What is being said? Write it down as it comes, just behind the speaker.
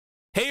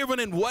everyone,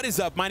 and what is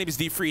up? My name is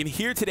DFree, and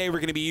here today we're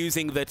going to be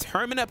using the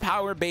Tournament of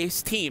Power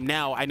based team.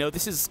 Now, I know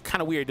this is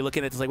kind of weird to look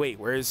at it. It's like, wait,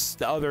 where's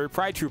the other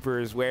Pride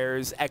Troopers?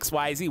 Where's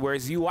XYZ?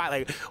 Where's UI?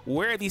 Like,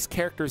 where are these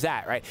characters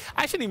at, right?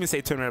 I shouldn't even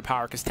say Tournament of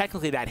Power, because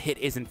technically that hit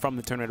isn't from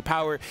the Tournament of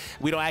Power.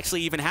 We don't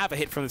actually even have a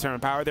hit from the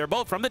Tournament of Power. They're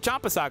both from the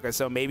Champa Saga,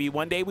 so maybe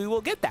one day we will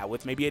get that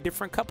with maybe a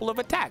different couple of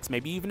attacks,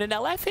 maybe even an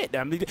LF hit.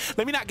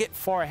 Let me not get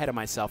far ahead of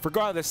myself.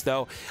 Regardless,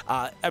 though,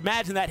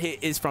 imagine that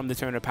hit is from the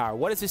Tournament of Power.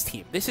 What is this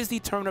team? This is the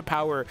Tournament of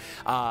Power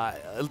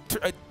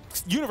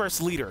universe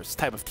leaders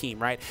type of team,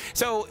 right?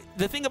 So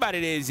the thing about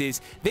it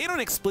is they don't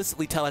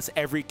explicitly tell us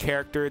every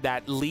character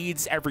that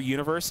leads every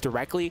universe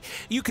directly.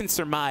 You can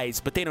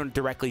surmise, but they don't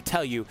directly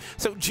tell you.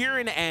 So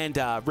Jiren and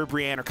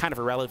Ribrianne are kind of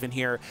irrelevant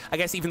here. I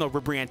guess even though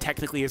Ribrianne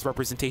technically is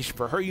representation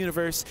for her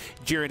universe,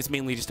 Jiren is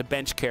mainly just a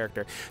bench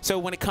character. So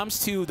when it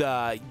comes to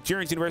the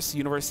Jiren's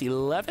universe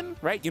 11,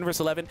 right? Universe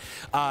 11,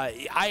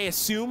 I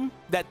assume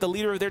that the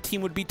leader of their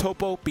team would be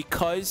Toppo,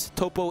 because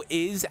Toppo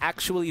is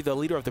actually the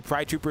leader of the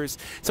Pride Troopers.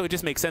 So it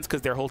just makes sense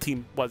because their whole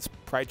team was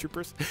Pride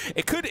Troopers.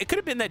 It could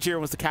have been that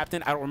Jiren was the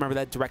captain. I don't remember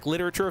that direct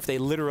literature, if they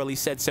literally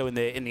said so in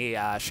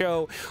the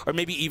show, or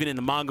maybe even in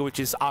the manga,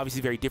 which is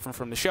obviously very different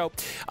from the show.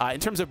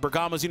 In terms of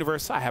BERGODMO's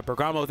universe, I have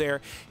BERGODMO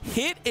there.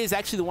 Hit is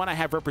actually the one I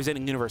have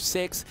representing Universe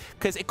 6,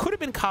 because it could have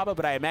been Kaba,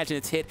 but I imagine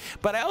it's Hit.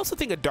 But I also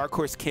think a dark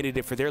horse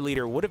candidate for their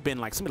leader would have been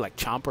like somebody like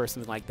Champa or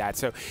something like that.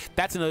 So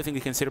that's another thing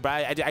to consider, but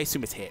I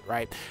assume it's Hit,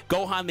 right?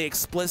 Gohan, they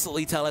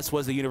explicitly tell us,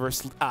 was the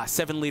Universe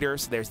 7 leader,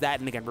 so there's that.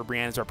 And again,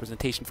 Ribrianne's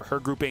representation for her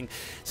grouping,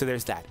 so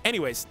there's that.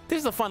 Anyways, this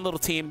is a fun little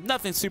team.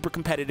 Nothing super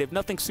competitive,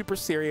 nothing super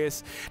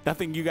serious,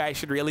 nothing you guys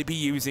should really be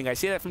using. I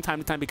say that from time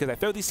to time because I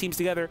throw these teams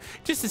together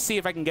just to see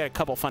if I can get a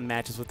couple fun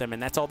matches with them,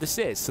 and that's all this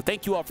is. So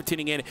thank you all for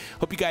tuning in.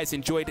 Hope you guys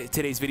enjoyed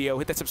today's video.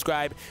 Hit that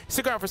subscribe,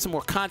 stick around for some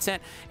more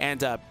content,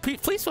 and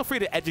please feel free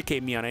to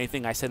educate me on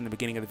anything I said in the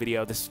beginning of the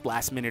video this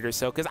last minute or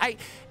so, because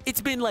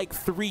it's been like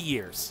 3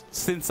 years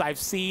since I've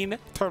seen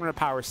Tournament of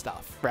Power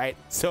stuff, right?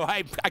 So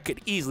I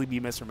could easily be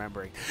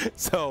misremembering.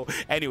 So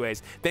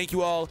anyways, thank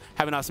you all.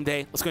 Have an awesome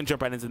day. Let's go and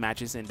jump right into the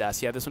matches and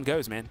see how this one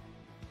goes, man.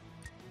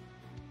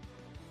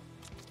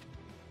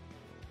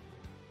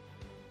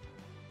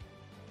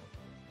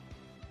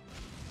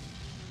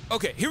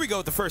 Okay, here we go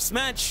with the first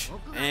match,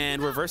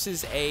 and we're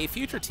versus a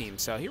future team.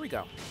 So here we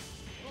go.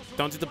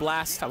 Don't do the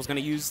blast. I was going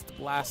to use the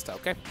blast.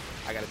 Okay,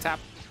 I got a tap.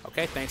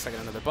 Okay, thanks. I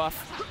got another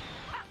buff.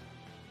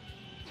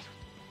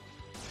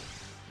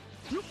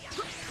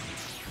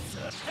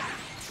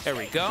 There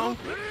we go.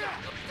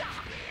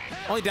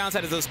 Only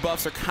downside is those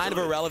buffs are kind of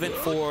irrelevant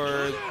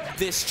for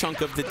this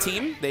chunk of the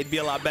team. They'd be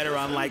a lot better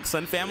on like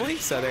Sun Family,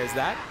 so there's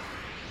that.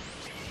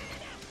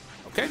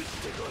 Okay.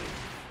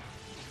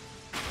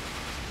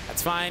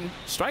 That's fine.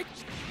 Strike.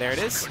 There it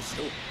is.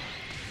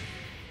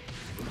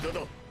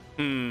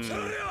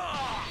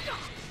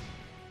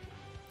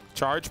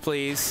 Charge,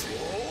 please.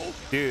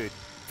 Dude,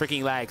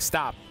 freaking lag.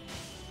 Stop.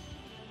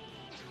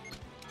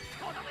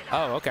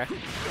 Oh, okay.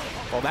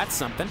 Well, that's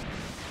something.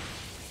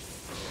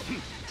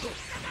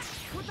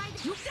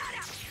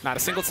 Not a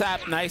single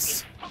tap.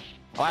 Nice.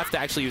 I'll have to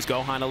actually use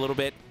Gohan a little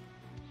bit.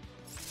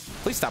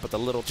 Please stop with the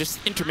little, just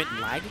intermittent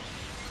lag.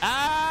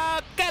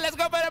 Okay, let's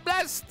go for the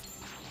blast.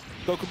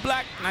 Goku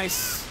Black.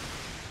 Nice.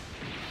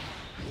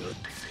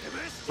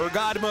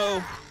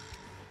 BERGODMO.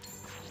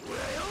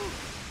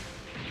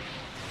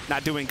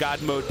 Not doing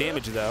God mode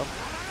damage, though.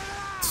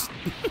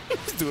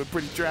 It's doing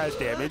pretty trash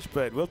damage,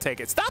 but we'll take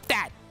it. Stop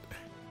that!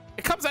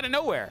 It comes out of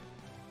nowhere.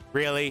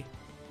 Really?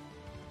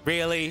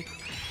 Really?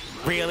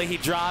 Really? He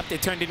dropped.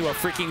 It turned into a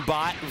freaking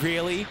bot.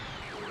 Really?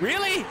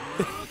 Really?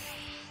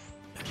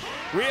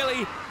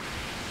 Really?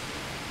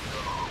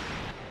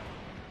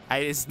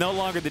 It's no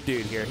longer the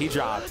dude here. He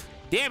dropped.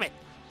 Damn it.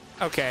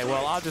 Okay,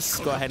 well, I'll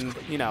just go ahead and,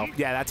 you know,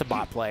 yeah, that's a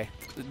bot play.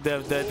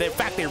 The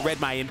fact they read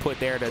my input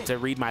there to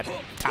read my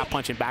top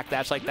punch and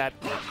backdash like that,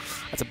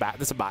 that's a bot.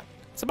 That's a bot.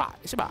 It's a bot.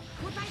 It's a bot.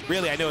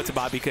 Really, I know it's a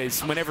bot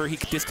because whenever he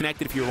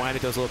disconnected, if you rewind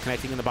it, does a little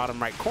connecting in the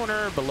bottom right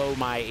corner below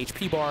my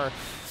HP bar.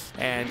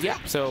 And yeah,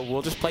 so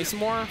we'll just play some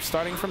more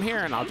starting from here,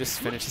 and I'll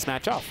just finish this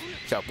match off.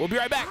 So we'll be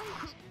right back.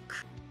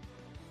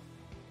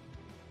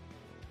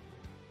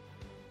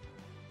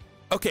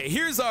 Okay,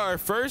 here's our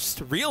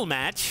first real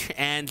match,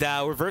 and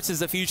we're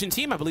versus a fusion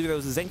team. I believe it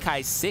was a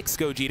Zenkai 6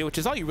 Gogeta, which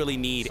is all you really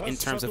need in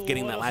terms of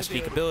getting that last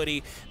peak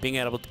ability, being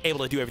able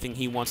to do everything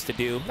he wants to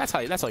do. That's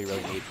all you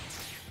really need.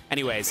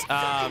 Anyways,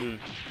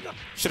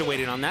 should have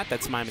waited on that.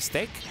 That's my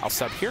mistake. I'll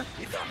sub here.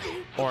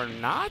 Or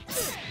not?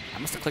 I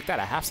must have clicked that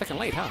a half-second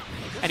late, huh?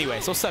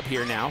 Anyways, we'll sub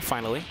here now,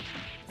 finally.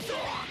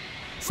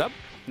 Sub?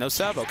 No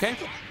sub? Okay.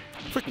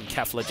 Freaking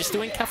Kefla, just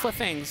doing Kefla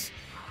things.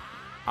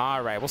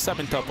 All right, we'll sub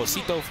in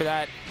Toposito for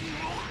that.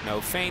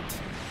 No feint.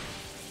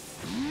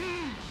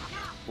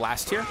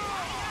 Blast here.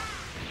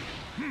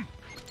 All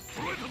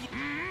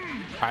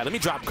right, let me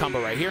drop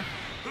combo right here.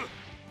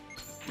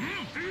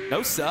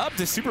 No sub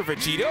to Super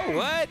Vegito?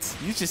 What?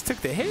 You just took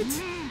the hit?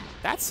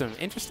 That's some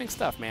interesting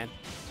stuff, man.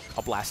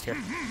 I'll blast here.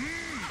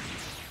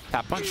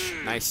 Top punch.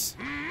 Nice.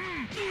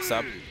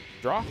 Sub.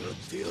 Draw.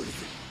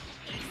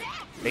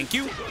 Thank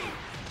you.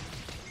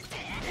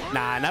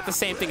 Nah, not the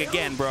same thing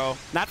again, bro.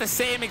 Not the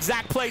same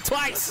exact play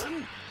twice.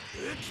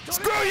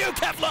 Screw you,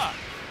 Kefla!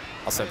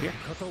 I'll sub here.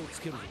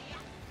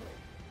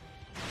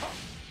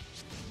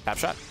 Tap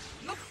shot.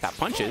 Tap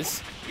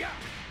punches.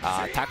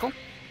 Tackle.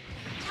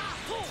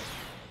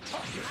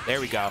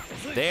 There we go.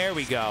 There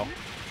we go.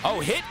 Oh,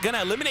 hit.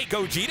 Gonna eliminate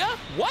Gogeta?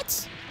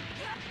 What?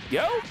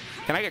 Yo,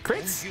 can I get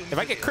crits? If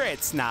I get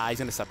crits, nah, he's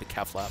gonna sub to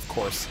Kefla, of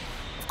course.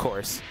 Of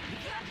course.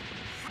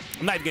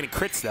 I'm not even getting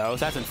crits, though,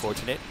 so that's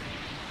unfortunate.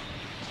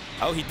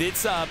 Oh, he did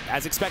sub,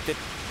 as expected.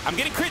 I'm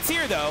getting crits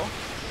here, though.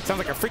 Sounds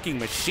like a freaking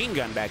machine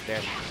gun back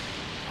there.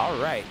 All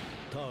right.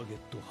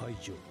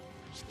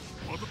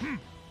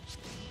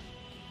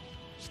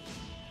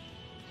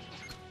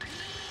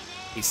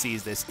 He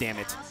sees this, damn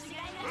it.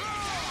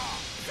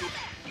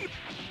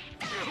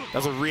 That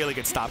was a really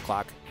good stop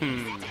clock.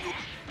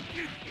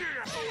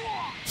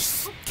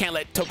 Just can't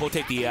let Topo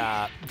take the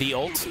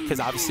ult, because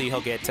obviously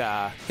he'll get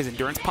his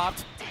endurance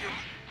popped.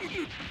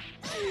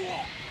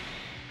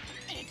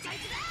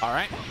 All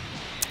right.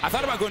 I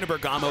thought about going to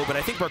Bergamo, but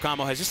I think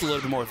Bergamo has just a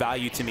little bit more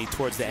value to me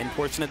towards the end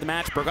portion of the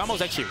match.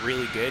 Bergamo's actually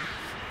really good,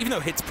 even though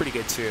hit's pretty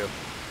good too.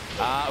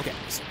 Okay,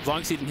 as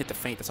long as he didn't hit the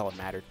feint, that's all that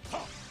mattered.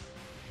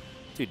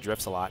 Dude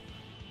drifts a lot.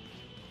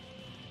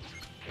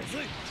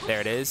 There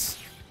it is.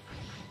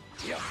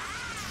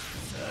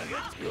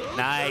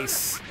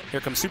 Nice. Here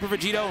comes Super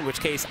Vegito, in which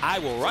case I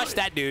will rush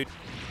that dude. Do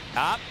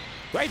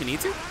I even need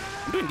to?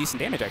 I'm doing decent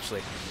damage,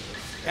 actually.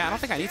 Yeah, I don't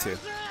think I need to.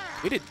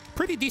 We did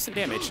pretty decent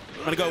damage.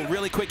 I'm going to go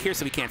really quick here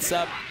so we can't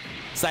sub.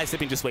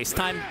 Side-stepping just wastes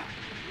time.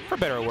 For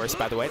better or worse,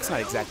 by the way. It's not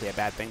exactly a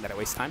bad thing that I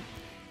waste time.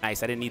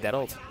 Nice, I didn't need that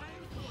ult.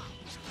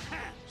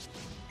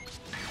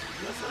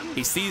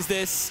 He sees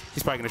this.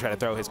 He's probably going to try to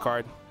throw his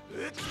card.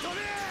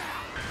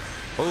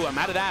 Oh, I'm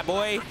out of that,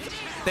 boy.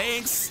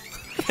 Thanks.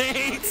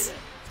 Thanks.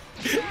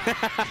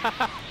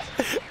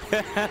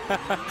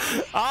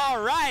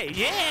 All right.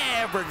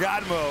 Yeah,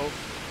 BERGODMO.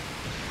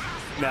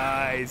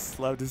 Nice.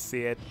 Love to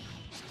see it.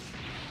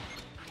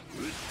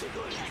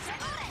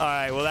 All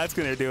right, well, that's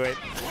going to do it.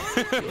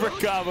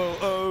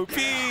 BERGODMO OP.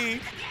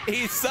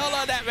 He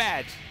soloed that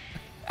match.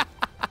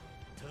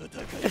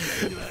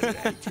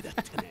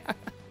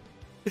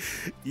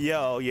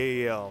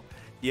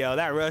 Yo,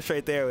 that rush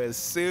right there was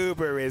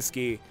super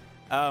risky.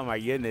 Oh, my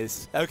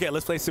goodness. Okay,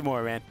 let's play some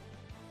more, man.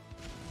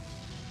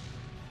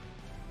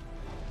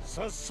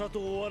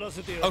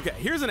 Okay,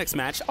 here's the next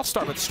match. I'll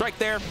start with the strike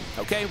there.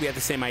 Okay, we have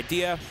the same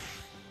idea.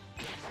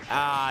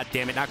 Ah,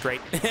 damn it, not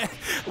great.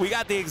 We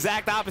got the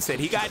exact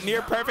opposite. He got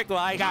near perfect while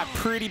I got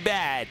pretty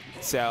bad.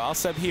 So I'll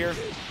sub here.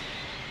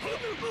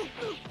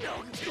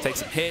 Take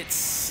some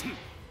hits.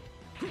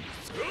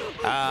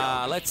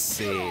 Let's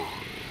see.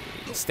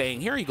 Staying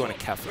here, or are you going to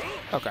Kefla?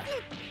 Okay.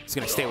 He's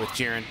going to stay with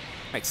Jiren.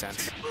 Makes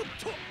sense.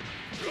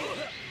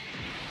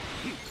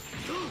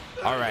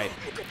 All right.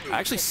 I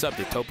actually subbed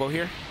to Topo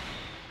here.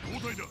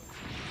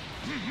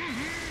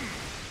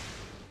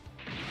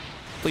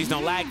 Please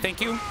don't lag,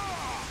 thank you.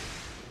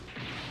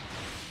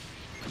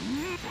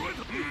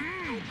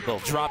 Little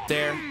drop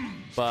there,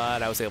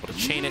 but I was able to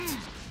chain it.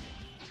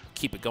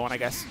 Keep it going, I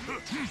guess.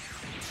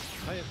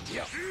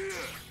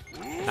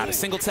 Not a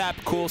single tap,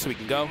 cool, so we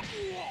can go.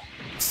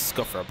 Let's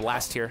go for a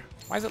blast here.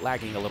 Why is it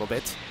lagging a little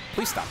bit?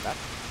 Please stop that.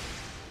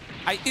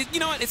 You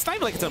know what? It's not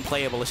even like it's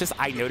unplayable. It's just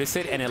I notice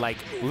it, and it like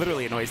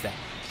literally annoys the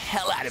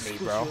hell out of me,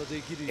 bro.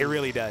 It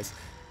really does.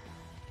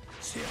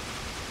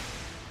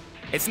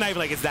 It's not even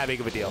like it's that big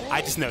of a deal.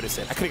 I just noticed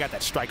it. I could have got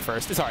that strike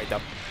first. It's all right, though.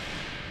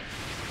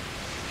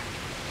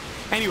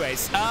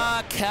 Anyways,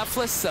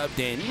 Kefla subbed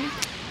in.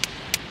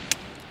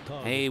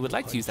 I would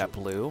like to use that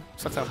blue.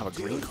 Sucks I don't have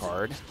a green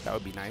card. That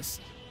would be nice.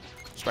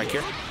 Strike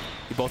here.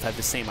 We both have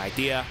the same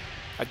idea.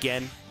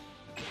 Again.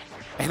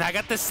 And I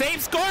got the same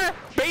score,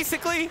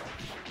 basically.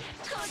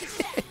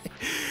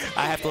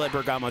 I have to let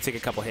BERGODMO take a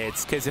couple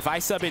hits, because if I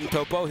sub in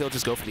Topo, he'll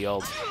just go for the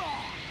ult.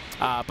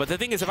 But the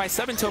thing is, if I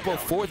sub in Topo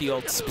for the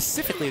ult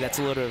specifically, that's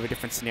a little bit of a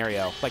different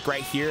scenario. Like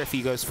right here, if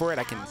he goes for it,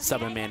 I can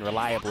sub him in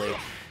reliably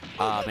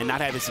and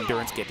not have his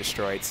endurance get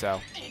destroyed.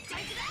 So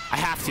I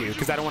have to,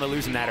 because I don't want to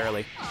lose him that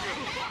early.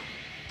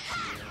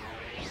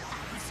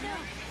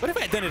 What if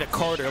I had done it a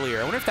card earlier?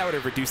 I wonder if that would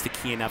have reduced the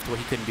key enough to where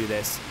he couldn't do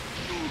this.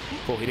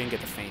 Cool, he didn't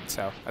get the feint,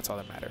 so that's all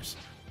that matters.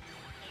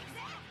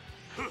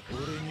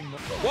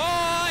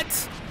 What?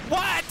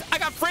 What? I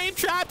got frame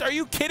trapped? Are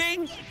you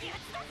kidding?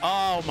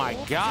 Oh my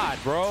god,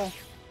 bro.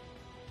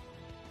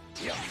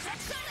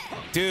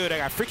 Dude, I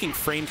got freaking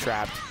frame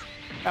trapped.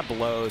 That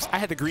blows. I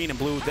had the green and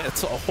blue.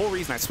 That's the whole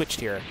reason I switched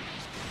here.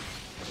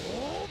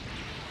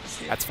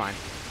 That's fine.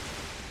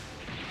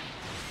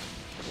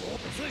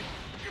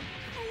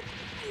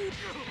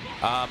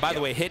 By the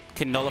way, hit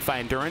can nullify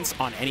endurance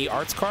on any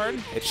arts card.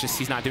 It's just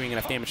he's not doing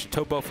enough damage to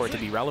Topo for it to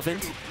be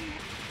relevant.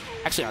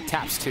 Actually on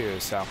taps too,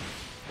 so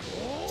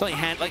it's only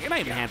not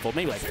even a handful,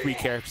 maybe like 3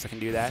 characters that can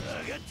do that.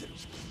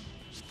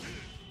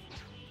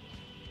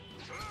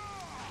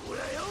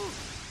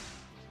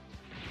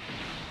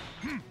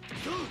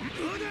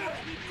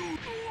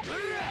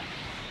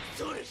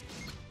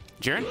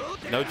 Jiren?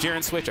 No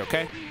Jiren switch,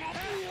 okay.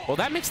 Well,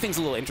 that makes things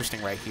a little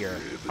interesting right here.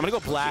 I'm gonna go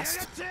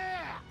blast.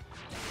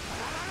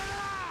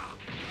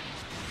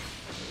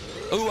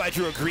 Ooh, I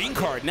drew a green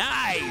card.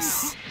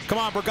 Nice. Come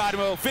on,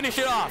 BERGODMO, finish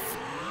it off.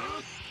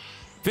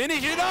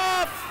 Finish it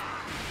off.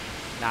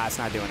 Nah, it's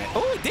not doing it.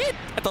 Oh, it did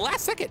at the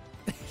last second.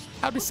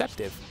 How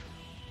deceptive.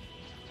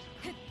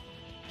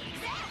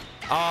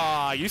 Oh,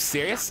 are you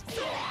serious?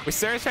 We're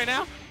serious right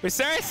now? We're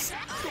serious?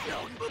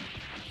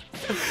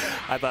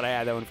 I thought I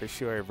had that one for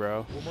sure,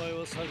 bro.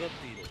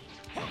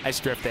 Nice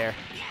drift there.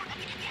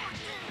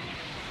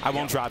 I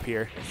won't drop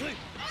here.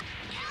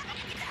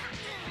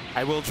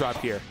 I will drop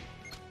here.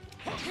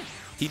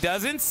 He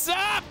doesn't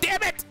sub!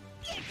 Damn it!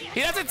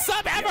 He doesn't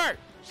sub ever!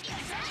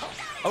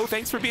 Oh,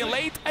 thanks for being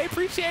late. I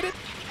appreciate it.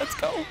 Let's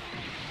go.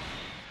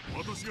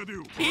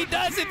 He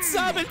doesn't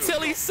sub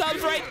until he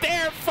subs right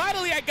there.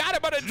 Finally, I got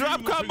him on a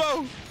drop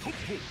combo.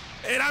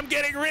 And I'm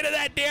getting rid of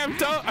that damn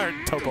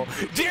Topo.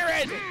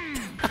 Jiren!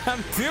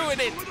 I'm doing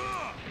it.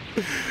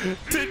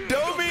 To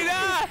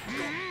Domina!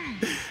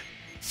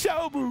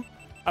 Shobu.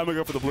 I'm gonna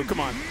go for the blue. Come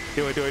on.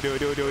 Do it, do it, do it,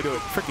 do it, do it, do it.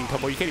 Freaking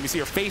Topo. You can't even see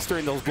your face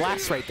during those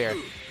blasts right there.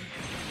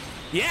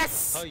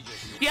 Yes!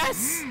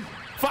 Yes!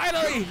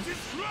 Finally!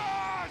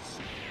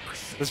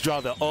 Let's draw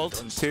the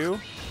ult, too.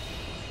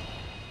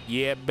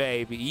 Yeah,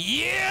 baby.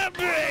 Yeah,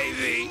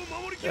 baby!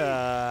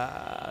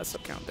 So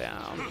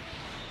countdown.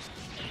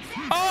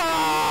 Oh!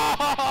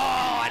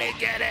 I didn't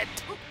get it!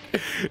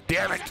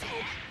 Damn it!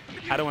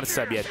 I don't want to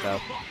sub yet, though.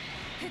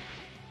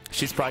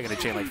 She's probably going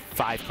to chain like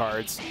 5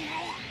 cards.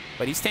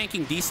 But he's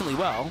tanking decently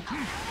well.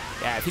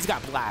 Yeah, if he's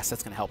got Blast,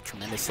 that's going to help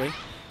tremendously.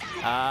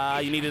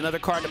 You need another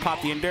card to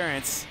pop the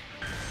Endurance.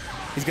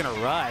 He's going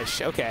to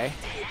rush. Okay.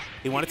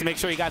 He wanted to make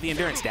sure he got the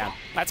Endurance down.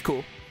 That's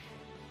cool.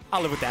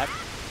 I'll live with that.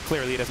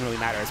 Clearly, it doesn't really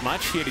matter as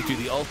much. He had to do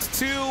the ult,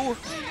 too.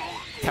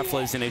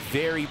 Kefla is in a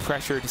very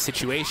pressured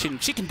situation.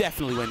 She can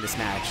definitely win this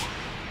match.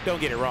 Don't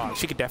get it wrong.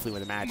 She could definitely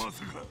win the match.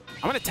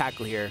 I'm going to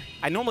tackle here.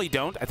 I normally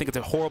don't. I think it's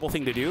a horrible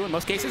thing to do in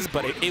most cases,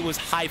 but it was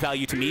high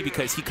value to me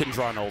because he couldn't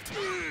draw an ult.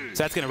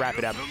 So that's going to wrap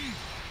it up.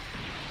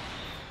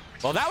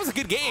 Well, that was a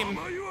good game.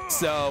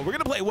 So we're going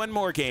to play one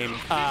more game.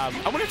 I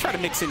want to try to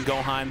mix in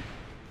Gohan.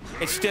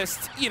 It's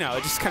just, you know,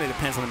 it just kind of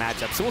depends on the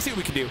matchup. So we'll see what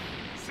we can do.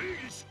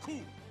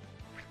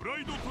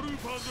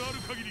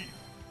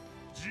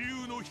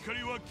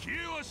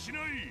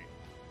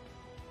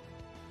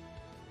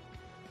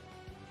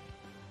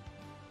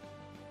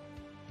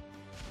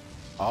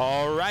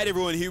 All right,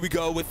 everyone, here we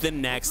go with the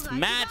next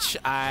match.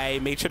 I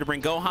made sure to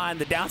bring Gohan.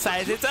 The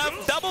downside is it's a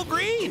double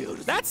green.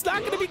 That's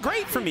not going to be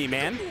great for me,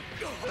 man.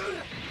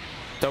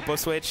 Topo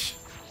switch.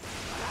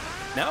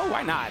 No,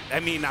 why not? I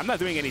mean, I'm not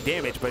doing any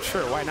damage, but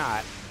sure, why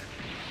not?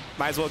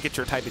 Might as well get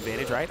your type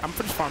advantage, right? I'm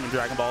just farming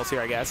Dragon Balls here,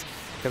 I guess,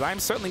 because I'm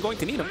certainly going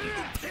to need them.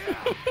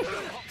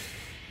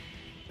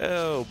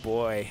 Oh,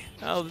 boy.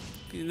 Oh,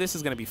 this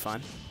is going to be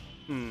fun.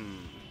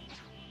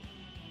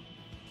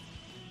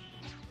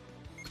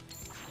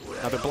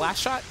 Another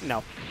blast shot?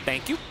 No.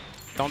 Thank you.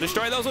 Don't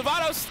destroy those with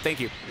autos. Thank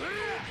you.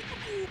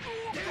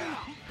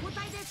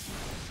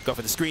 Go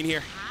for the screen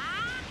here.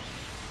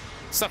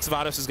 Sucks if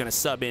Vados is going to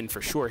sub in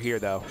for sure here,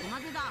 though.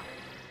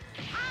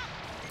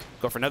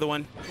 Go for another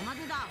one.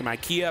 Get my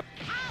key up.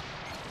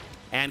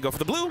 And go for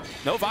the blue.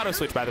 No Vados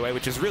switch, by the way,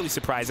 which is really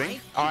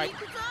surprising. All right.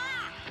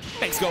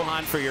 Thanks,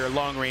 Gohan, for your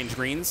long-range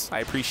greens.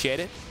 I appreciate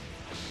it.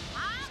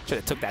 Should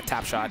have took that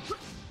tap shot.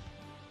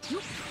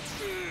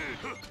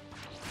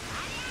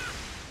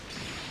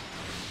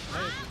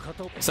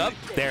 Sub.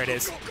 There it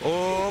is.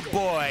 Oh,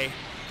 boy.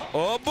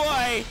 Oh,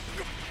 boy.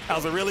 That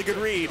was a really good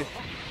read.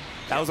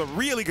 That was a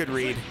really good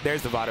read.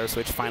 There's the Vado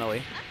switch,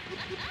 finally.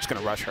 Just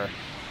going to rush her.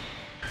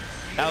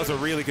 That was a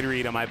really good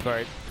read on my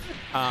part.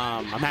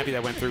 I'm happy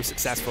that went through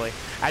successfully.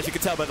 As you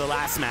can tell by the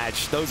last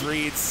match, those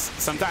reads,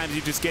 sometimes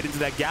you just get into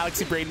that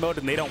Galaxy Brain mode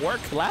and they don't work.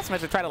 Last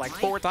match, I tried it like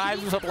 4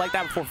 times or something like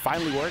that before it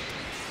finally worked.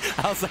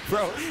 I was like,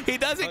 bro, he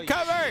doesn't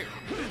cover.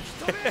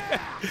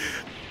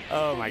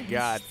 Oh, my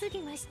God.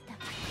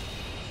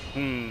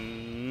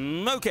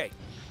 Okay.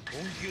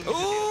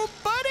 Ooh,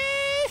 buddy!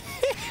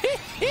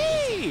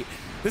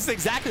 This is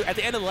exactly, at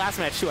the end of the last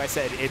match, too, I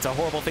said it's a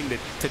horrible thing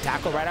to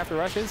tackle right after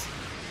rushes.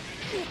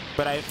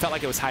 But I felt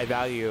like it was high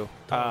value.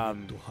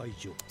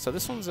 So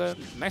this one's a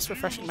nice,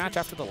 refreshing match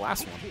after the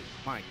last one.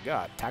 My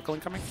God. Tackle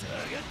incoming.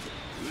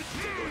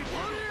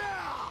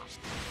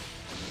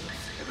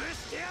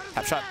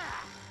 Tap shot.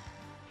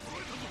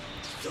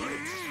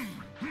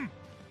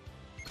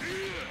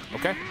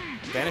 Okay.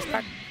 Vanish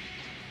pack.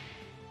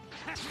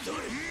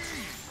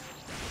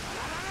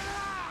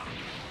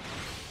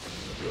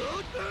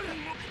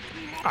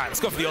 All right, let's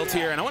go for the ult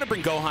here. And I want to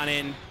bring Gohan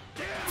in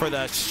for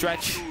the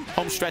stretch,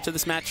 home stretch of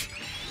this match.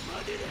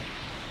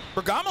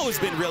 BERGODMO has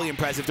been really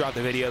impressive throughout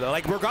the video, though.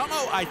 Like,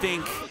 BERGODMO, I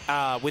think,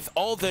 with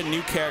all the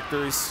new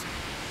characters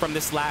from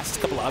this last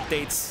couple of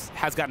updates,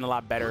 has gotten a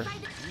lot better.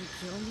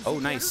 Oh,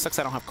 nice. Sucks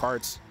I don't have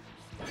cards.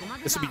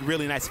 This would be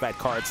really nice if I had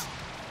cards.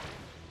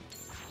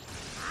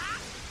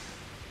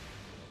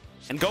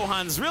 And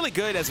Gohan's really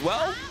good as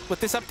well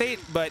with this update,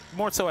 but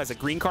more so as a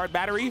green card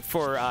battery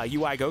for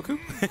UI Goku.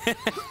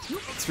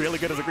 It's really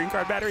good as a green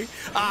card battery.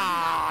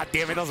 Ah,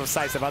 damn it, those are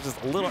sidestep. I was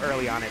just a little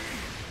early on it.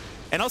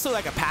 And also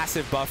like a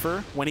passive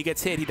buffer. When he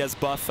gets hit, he does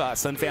buff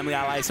Sun Family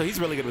allies, so he's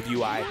really good with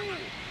UI.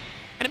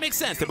 And it makes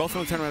sense. They're both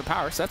from the Tournament of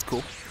Power, so that's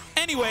cool.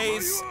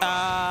 Anyways,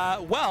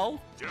 well,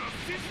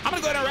 I'm going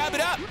to go ahead and wrap it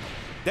up.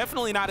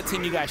 Definitely not a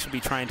team you guys should be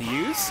trying to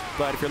use,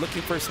 but if you're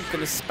looking for something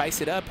to spice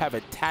it up, have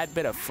a tad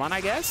bit of fun, I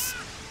guess,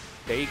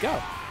 there you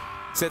go.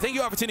 So thank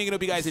you all for tuning in.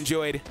 Hope you guys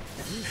enjoyed.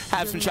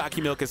 Have some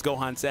chalky milk, as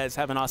Gohan says.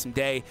 Have an awesome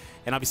day,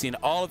 and I'll be seeing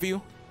all of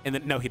you in the...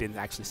 No, he didn't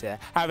actually say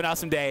that. Have an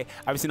awesome day.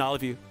 I'll be seeing all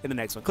of you in the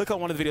next one. Click on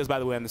one of the videos, by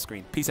the way, on the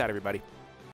screen. Peace out, everybody.